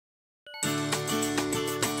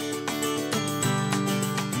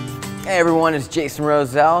Hey everyone, it's Jason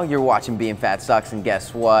Rosell. You're watching Being Fat Sucks, and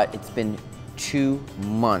guess what? It's been 2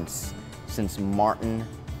 months since Martin,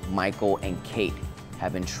 Michael, and Kate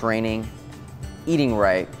have been training, eating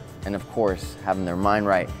right, and of course, having their mind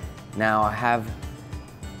right. Now I have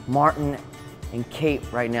Martin and Kate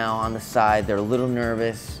right now on the side. They're a little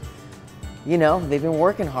nervous. You know, they've been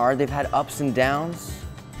working hard. They've had ups and downs.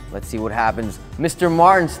 Let's see what happens. Mr.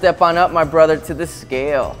 Martin, step on up, my brother, to the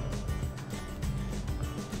scale.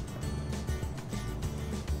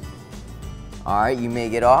 All right, you may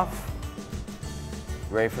get off.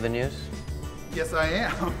 Ready for the news? Yes, I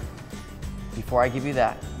am. Before I give you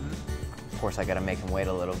that, of course, I gotta make him wait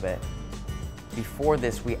a little bit. Before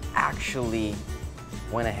this, we actually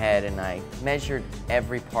went ahead and I measured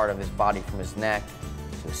every part of his body from his neck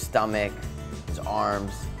to his stomach, his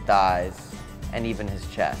arms, thighs, and even his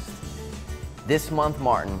chest. This month,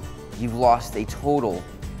 Martin, you've lost a total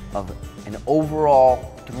of an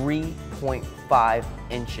overall 3.5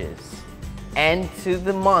 inches. And to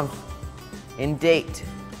the month in date,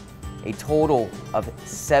 a total of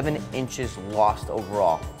 7 inches lost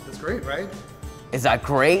overall. That's great, right? Is that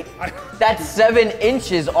great? That's 7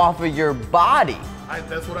 inches off of your body.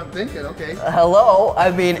 That's what I'm thinking, okay. Hello,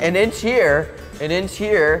 I mean, an inch here,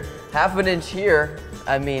 half an inch here.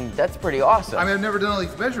 I mean, that's pretty awesome. I mean, I've never done all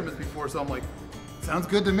these measurements before, so I'm like, sounds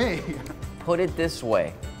good to me. Put it this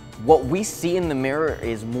way, what we see in the mirror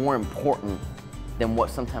is more important than what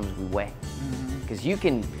sometimes we weigh. Because you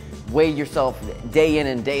can weigh yourself day in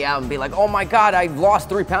and day out and be like, oh my God, I've lost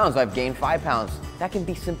 3 pounds, I've gained 5 pounds. That can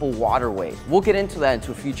be simple water weight. We'll get into that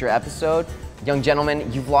into a future episode. Young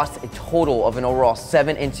gentlemen, you've lost a total of an overall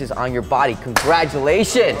 7 inches on your body.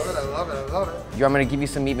 Congratulations. I love it, I love it. I'm gonna give you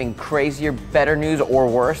some even crazier, better news or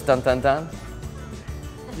worse, dun dun dun.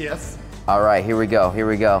 Yes. All right, here we go, here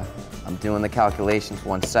we go. I'm doing the calculations,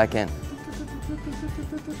 1 second.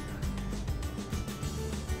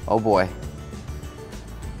 Oh boy.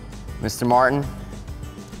 Mr. Martin,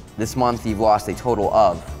 this month you've lost a total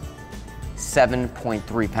of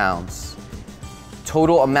 7.3 pounds.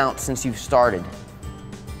 Total amount since you've started,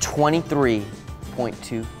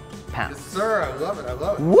 23.2 pounds. Yes, sir, I love it, I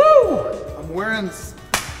love it. Woo! I'm wearing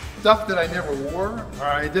stuff that I never wore, or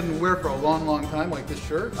I didn't wear for a long, long time, like this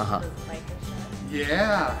shirt.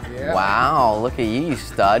 Yeah. Wow, look at you, you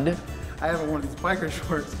stud. I haven't worn these biker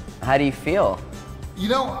shorts. How do you feel? You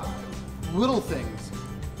know, little things.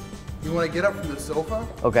 You want to get up from the sofa?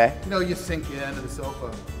 Okay. You know, you sink into the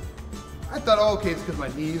sofa. I thought, oh, okay, it's because my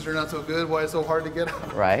knees are not so good. Why it's so hard to get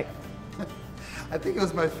up? Right. I think it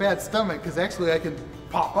was my fat stomach, because actually I can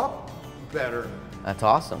pop up better. That's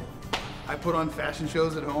awesome. I put on fashion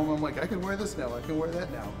shows at home. I'm like, I can wear this now. I can wear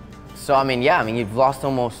that now. So, I mean, yeah, you've lost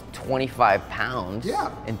almost 25 pounds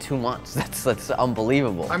in 2 months. That's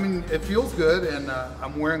unbelievable. I mean, it feels good, and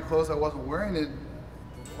I'm wearing clothes I wasn't wearing, and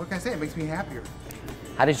what can I say? It makes me happier.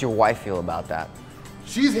 How does your wife feel about that?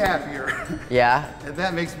 She's happier. Yeah? And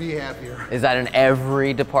that makes me happier. Is that in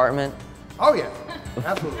every department? Oh, yeah.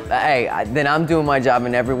 Absolutely. Hey, then I'm doing my job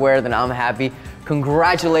in everywhere, then I'm happy.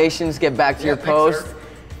 Congratulations, get back to your post. Sir.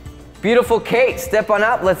 Beautiful Kate, step on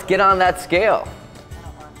up, let's get on that scale.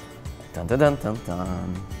 Dun dun dun dun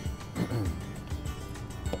dun.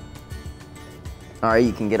 All right,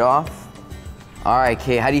 you can get off. All right,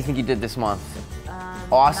 Kate, how do you think you did this month?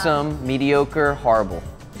 Awesome, mediocre, horrible.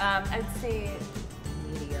 I'd say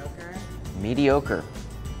mediocre. Mediocre.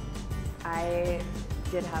 I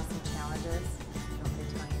did have some challenges. Do you want me to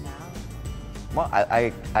tell you now? Well,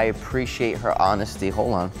 I appreciate her honesty.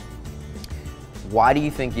 Hold on. Why do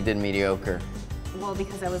you think you did mediocre? Well,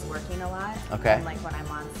 because I was working a lot. Okay. And like when I'm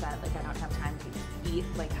on set, like I don't have time to eat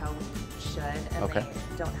like how we should, and Okay.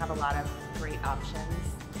 they don't have a lot of great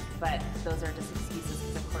options. But those are just excuses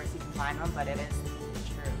because of course you can find them, but it is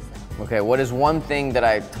true. So. Okay, what is one thing that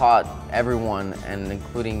I taught everyone, and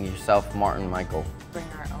including yourself, Martin, Michael? Bring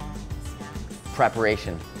our own snacks.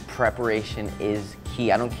 Preparation. Preparation is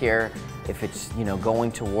key. I don't care if it's, you know,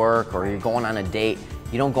 going to work or you're going on a date.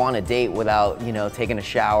 You don't go on a date without, you know, taking a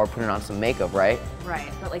shower, putting on some makeup, right?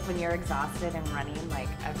 Right, but like when you're exhausted and running, like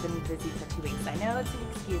I've been busy for 2 weeks. I know it's an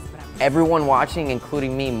excuse, but I'm Everyone watching,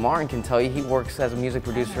 including me, Martin can tell you he works as a music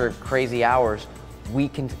producer crazy hours.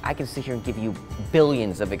 I can sit here and give you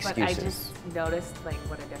billions of excuses. But I just noticed like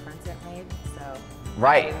what a difference it made, so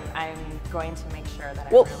right. I'm going to make sure that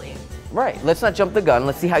Well, I really... Right, let's not jump the gun.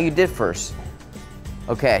 Let's see how you did first.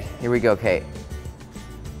 Okay, here we go, Kate.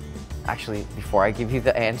 Actually, before I give you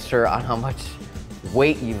the answer on how much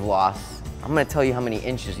weight you've lost, I'm gonna tell you how many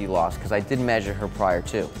inches you lost, because I did measure her prior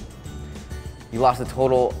too. You lost a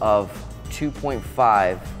total of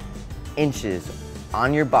 2.5 inches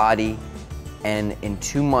on your body And in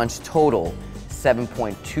 2 months total,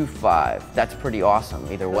 7.25. That's pretty awesome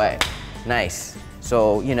either way. Nice.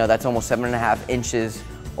 So, you know, that's almost 7.5 inches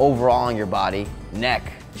overall on your body. Neck,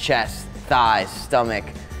 chest, thighs, stomach.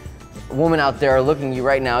 Women out there are looking at you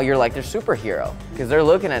right now, you're like their superhero. Because they're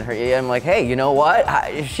looking at her, and I'm like, hey, you know what?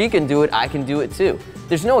 If she can do it, I can do it too.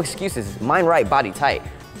 There's no excuses. Mind right, body tight.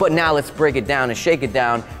 But now let's break it down and shake it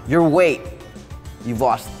down. Your weight, you've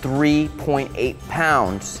lost 3.8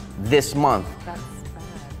 pounds this month. That's bad.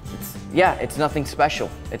 Yeah, it's nothing special.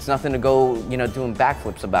 It's nothing to go, you know, doing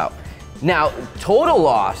backflips about. Now, total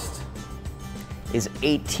lost is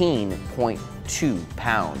 18.2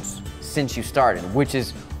 pounds since you started, which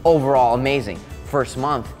is overall amazing. First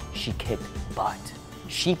month, she kicked butt.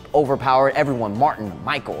 She overpowered everyone, Martin,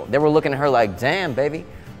 Michael. They were looking at her like, damn, baby.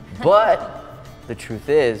 But the truth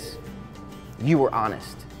is, you were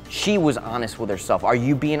honest. She was honest with herself. Are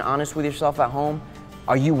you being honest with yourself at home?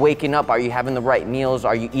 Are you waking up? Are you having the right meals?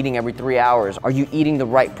 Are you eating every 3 hours? Are you eating the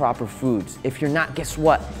right proper foods? If you're not, guess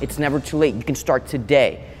what? It's never too late. You can start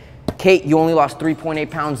today. Kate, you only lost 3.8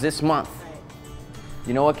 pounds this month.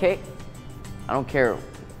 You know what, Kate? I don't care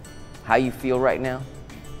how you feel right now.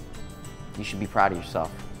 You should be proud of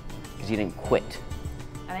yourself because you didn't quit.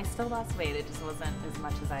 And I still lost weight. It just wasn't as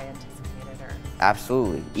much as I anticipated or.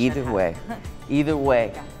 Absolutely. Either way,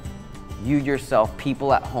 Yeah. you yourself,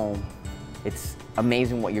 people at home, it's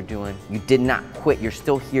amazing what you're doing. You did not quit. You're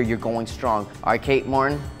still here. You're going strong. All right, Kate,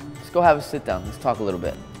 Martin, let's go have a sit down. Let's talk a little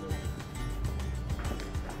bit.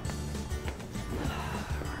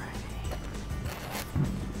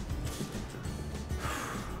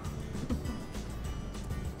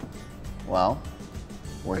 Well,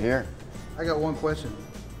 we're here. I got one question.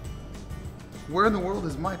 Where in the world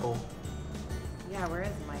is Michael? Yeah, where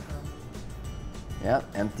is Michael? Yep,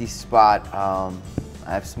 empty spot. I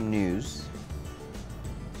have some news.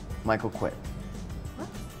 Michael quit. What?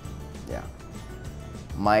 Yeah.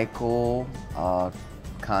 Michael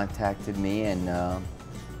contacted me and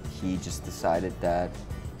he just decided that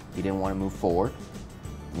he didn't want to move forward.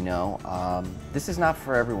 You know, this is not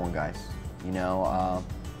for everyone, guys. You know,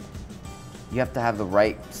 you have to have the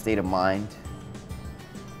right state of mind,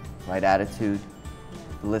 right attitude.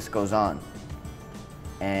 The list goes on.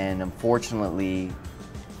 And unfortunately,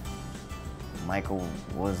 Michael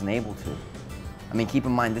wasn't able to. I mean, keep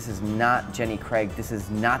in mind, this is not Jenny Craig. This is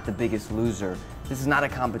not The Biggest Loser. This is not a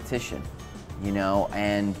competition, you know?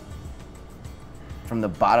 And from the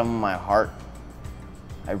bottom of my heart,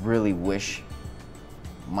 I really wish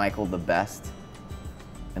Michael the best.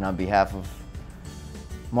 And on behalf of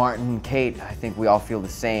Martin and Kate, I think we all feel the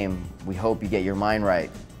same. We hope you get your mind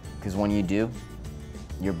right, because when you do,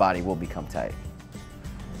 your body will become tight.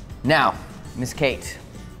 Now, Miss Kate,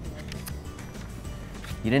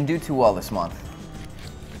 you didn't do too well this month.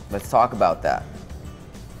 Let's talk about that.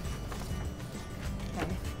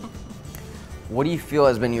 Okay. What do you feel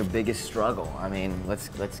has been your biggest struggle? I mean, let's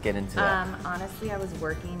get into that. Honestly, I was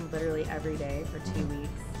working literally every day for 2 weeks,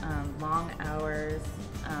 long hours,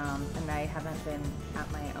 and I haven't been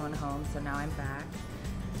at my own home, so now I'm back.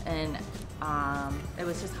 And it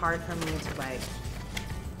was just hard for me to like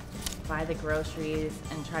buy the groceries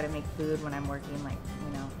and try to make food when I'm working like,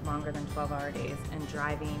 you know, longer than 12-hour days and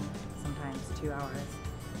driving sometimes 2 hours.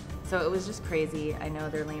 So it was just crazy. I know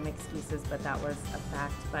they're lame excuses, but that was a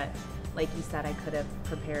fact. But like you said, I could have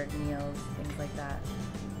prepared meals, things like that.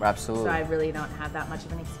 Absolutely. So I really don't have that much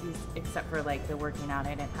of an excuse, except for like the working out.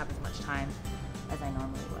 I didn't have as much time as I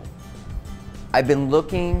normally would. I've been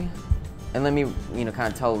looking, and let me, you know,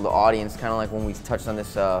 kind of tell the audience, kind of like when we touched on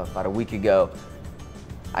this about a week ago.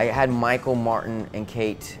 I had Michael, Martin, and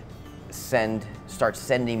Kate start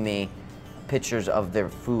sending me pictures of their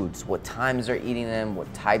foods, what times they're eating them,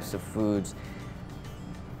 what types of foods.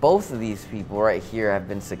 Both of these people right here have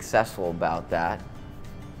been successful about that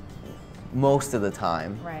most of the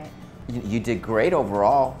time. Right. You did great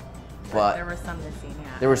overall, but there were some missing,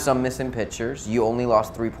 yeah. There were some missing pictures. You only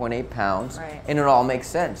lost 3.8 pounds, right. And it all makes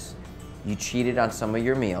sense. You cheated on some of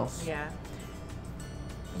your meals. Yeah.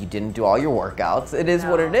 You didn't do all your workouts. It is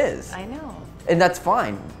what it is. I know. And that's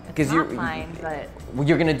fine. It's not fine, but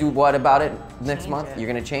you're gonna do what about it next month? it. You're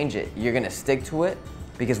gonna change it. You're gonna stick to it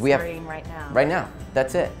because we have right now. Right now.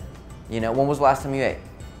 That's it. You know, when was the last time you ate?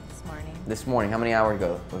 This morning. This morning. How many hours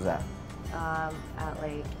ago was that? At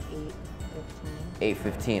like 8:15.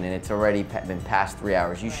 8:15, and it's already been past 3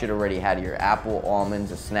 hours. You should already had your apple,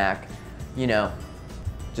 almonds, a snack. You know,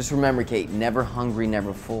 just remember, Kate, never hungry,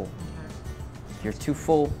 never full. If you're too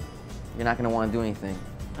full, you're not gonna wanna do anything.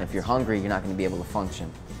 And if you're hungry, you're not gonna be able to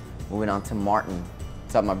function. Moving on to Martin.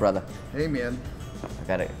 What's up, my brother? Hey, man.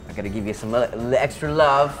 I gotta give you some extra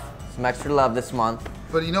love. Some extra love this month.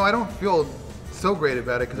 But you know, I don't feel so great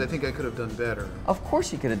about it because I think I could have done better. Of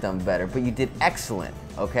course you could have done better, but you did excellent,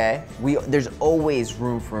 okay? There's always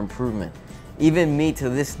room for improvement. Even me to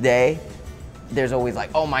this day, there's always like,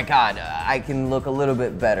 oh my God, I can look a little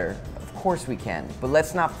bit better. Of course we can, but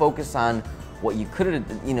let's not focus on what you could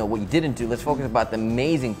have, you know, what you didn't do. Let's focus about the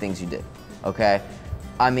amazing things you did, okay?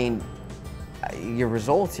 I mean, your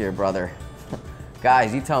results here, brother.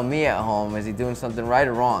 Guys, you tell me at home, is he doing something right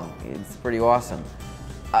or wrong? It's pretty awesome.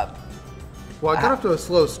 Well, I got off to a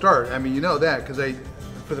slow start. I mean, you know that, because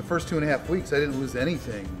for the first 2.5 weeks, I didn't lose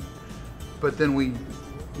anything. But then we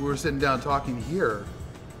were sitting down talking here,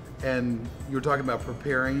 and you were talking about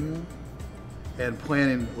preparing and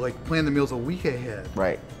planning the meals a week ahead.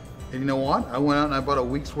 Right. And you know what? I went out and I bought a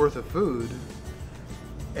week's worth of food,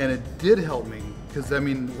 and it did help me. Because, I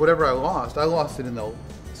mean, whatever I lost it in the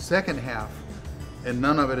second half, and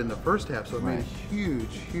none of it in the first half, so it made a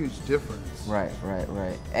huge, huge difference. Right.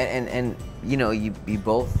 And you know, you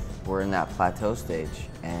both were in that plateau stage,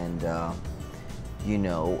 and you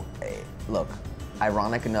know, look,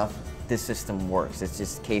 ironic enough, this system works. It's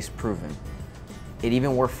just case proven. It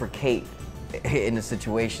even worked for Kate in a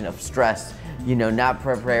situation of stress, you know, not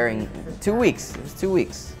preparing. 2 weeks, it was 2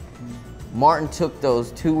 weeks. Martin took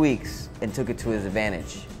those 2 weeks and took it to his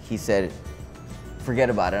advantage. He said, forget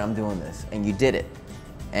about it, I'm doing this. And you did it.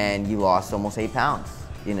 And you lost almost 8 pounds,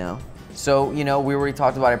 you know? So, you know, we already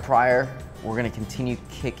talked about it prior. We're gonna continue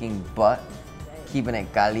kicking butt, keeping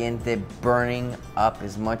it caliente, burning up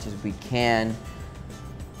as much as we can.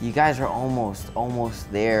 You guys are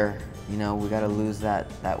almost there. You know, we gotta lose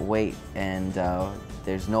that weight, and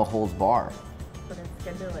there's no holds bar. But it's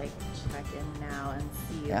good to like check in now and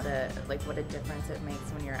see what a difference it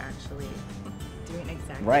makes when you're actually doing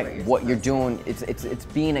exactly what you're doing. It's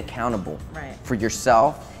being accountable for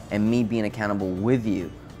yourself, and me being accountable with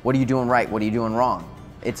you. What are you doing right? What are you doing wrong?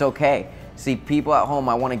 It's okay. See, people at home,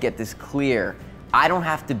 I want to get this clear. I don't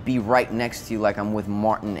have to be right next to you like I'm with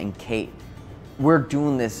Martin and Kate. We're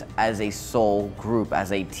doing this as a soul group,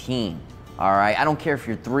 as a team, all right? I don't care if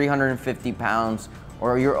you're 350 pounds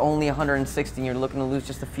or you're only 160 and you're looking to lose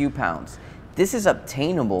just a few pounds. This is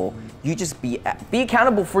obtainable. You just be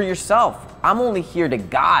accountable for yourself. I'm only here to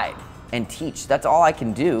guide and teach. That's all I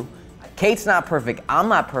can do. Kate's not perfect. I'm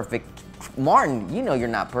not perfect. Martin, you know you're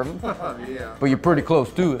not perfect. Yeah. But you're pretty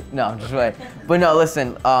close to it. No, I'm just like. But no,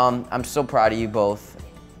 listen, I'm so proud of you both,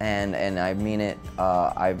 and I mean it.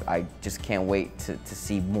 I just can't wait to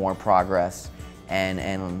see more progress.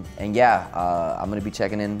 And yeah, I'm gonna be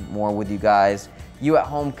checking in more with you guys. You at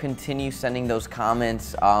home, continue sending those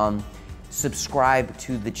comments. Subscribe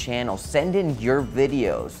to the channel. Send in your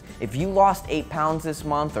videos. If you lost 8 pounds this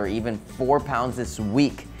month or even 4 pounds this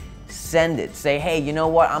week, send it. Say, hey, you know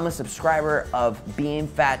what? I'm a subscriber of Being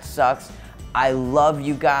Fat Sucks. I love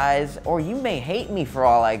you guys. Or you may hate me for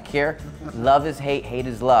all I care. Love is hate, hate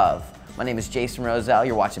is love. My name is Jason Rosell.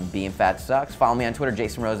 You're watching Being Fat Sucks. Follow me on Twitter,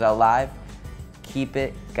 Jason Rosell Live. Keep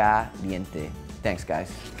it caliente. Thanks, guys.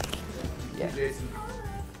 Yeah. Jason.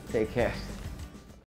 Take care.